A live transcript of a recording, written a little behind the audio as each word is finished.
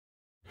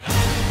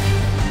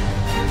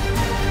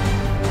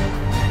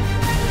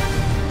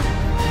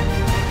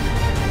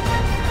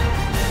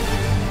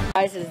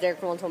This is Derek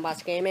from Ultimate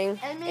Boss Gaming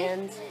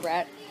and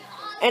Brett.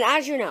 And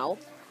as you know,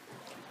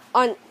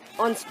 on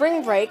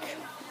spring break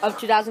of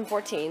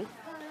 2014,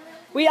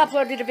 we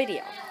uploaded a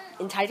video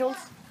entitled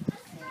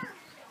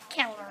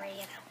Calorie.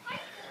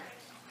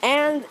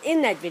 And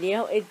in that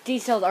video, it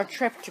detailed our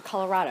trip to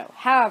Colorado.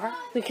 However,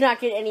 we cannot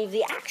get any of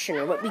the action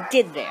or what we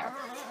did there.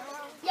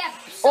 Yeah,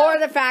 Or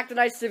the fact that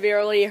I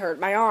severely hurt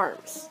my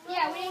arms.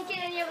 Yeah, we didn't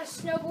get any of the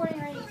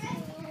snowboarding or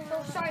anything.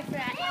 So sorry for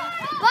that.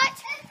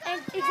 But, in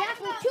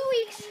exactly 2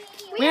 weeks,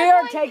 We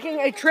are taking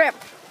a trip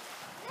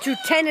to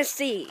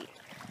Tennessee.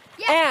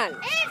 Yeah, And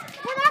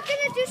we're not going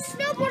to do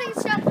snowboarding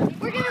stuff.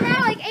 We're going to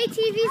ride like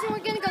ATVs and we're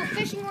going to go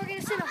fishing. We're going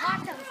to sit in a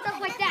hot tub, stuff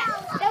like that.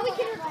 That we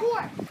can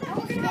record. And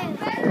we're going to have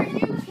better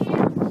new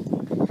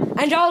cameras.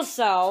 And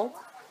also,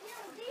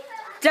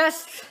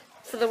 just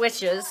for the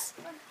witches,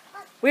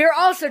 we are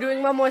also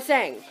doing one more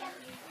thing.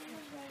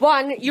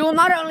 One, you will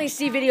not only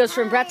see videos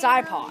from Brett's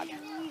iPod,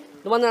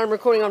 the one that I'm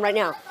recording on right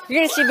now. You're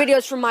going to see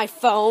videos from my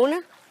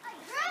phone,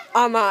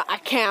 a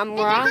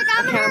camera,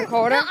 a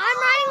camcorder. I'm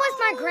riding with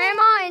my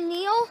grandma and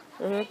Neil,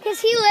 because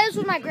he lives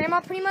with my grandma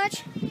pretty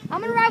much.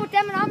 I'm going to ride with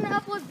them and I'm going to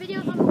upload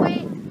videos on the way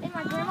in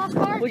my grandma's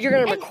car. Well, you're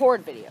going to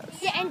record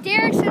videos. Yeah, and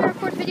Derek's going to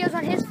record videos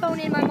on his phone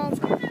in my mom's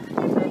car.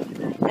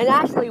 And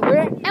actually,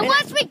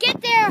 once we get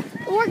there,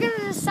 we're going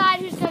to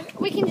decide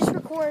we can just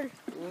record.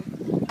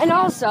 And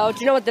also, do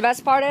you know what the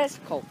best part is?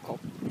 Cole.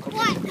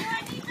 What?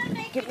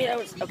 Give me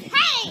those. Okay.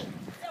 Hey!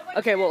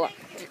 Okay, well,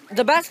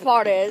 the best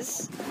part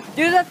is,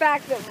 due to the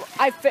fact that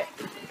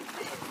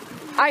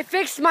I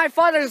fixed my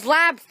father's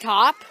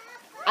laptop,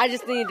 I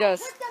just need to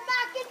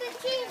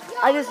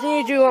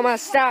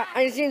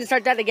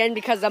start that again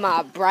because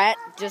Brett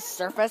just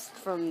surfaced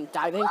from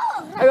diving.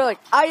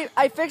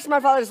 I fixed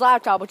my father's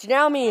laptop, which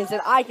now means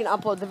that I can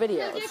upload the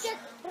videos.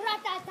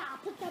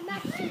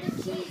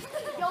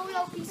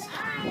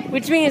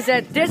 Which means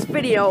that this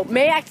video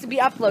may actually be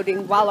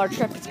uploading while our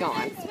trip is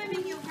gone.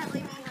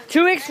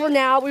 2 weeks from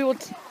now, we will...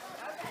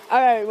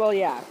 Alright, well,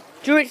 yeah.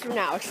 2 weeks from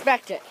now,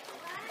 expect it.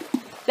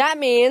 That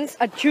means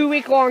a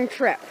 2-week-long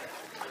trip.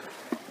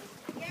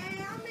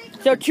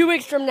 So 2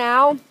 weeks from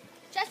now...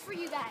 Just for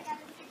you guys.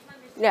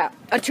 Yeah,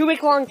 a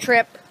 2-week-long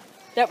trip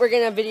that we're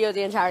going to video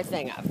the entire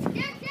thing of.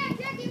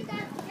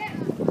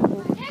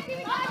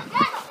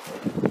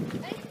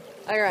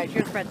 Alright,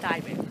 here's Brett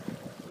diving.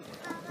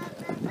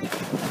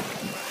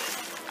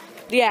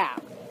 Yeah.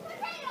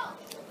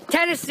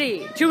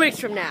 Tennessee, 2 weeks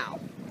from now.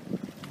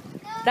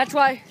 That's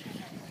why,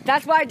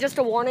 just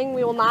a warning,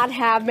 we will not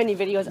have many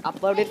videos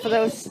uploaded for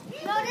those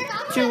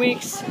 2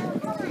 weeks.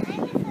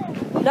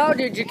 No,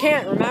 dude, you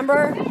can't,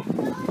 remember?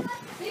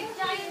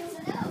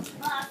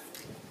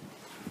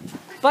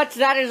 But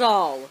that is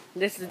all.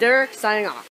 This is Derek, signing off.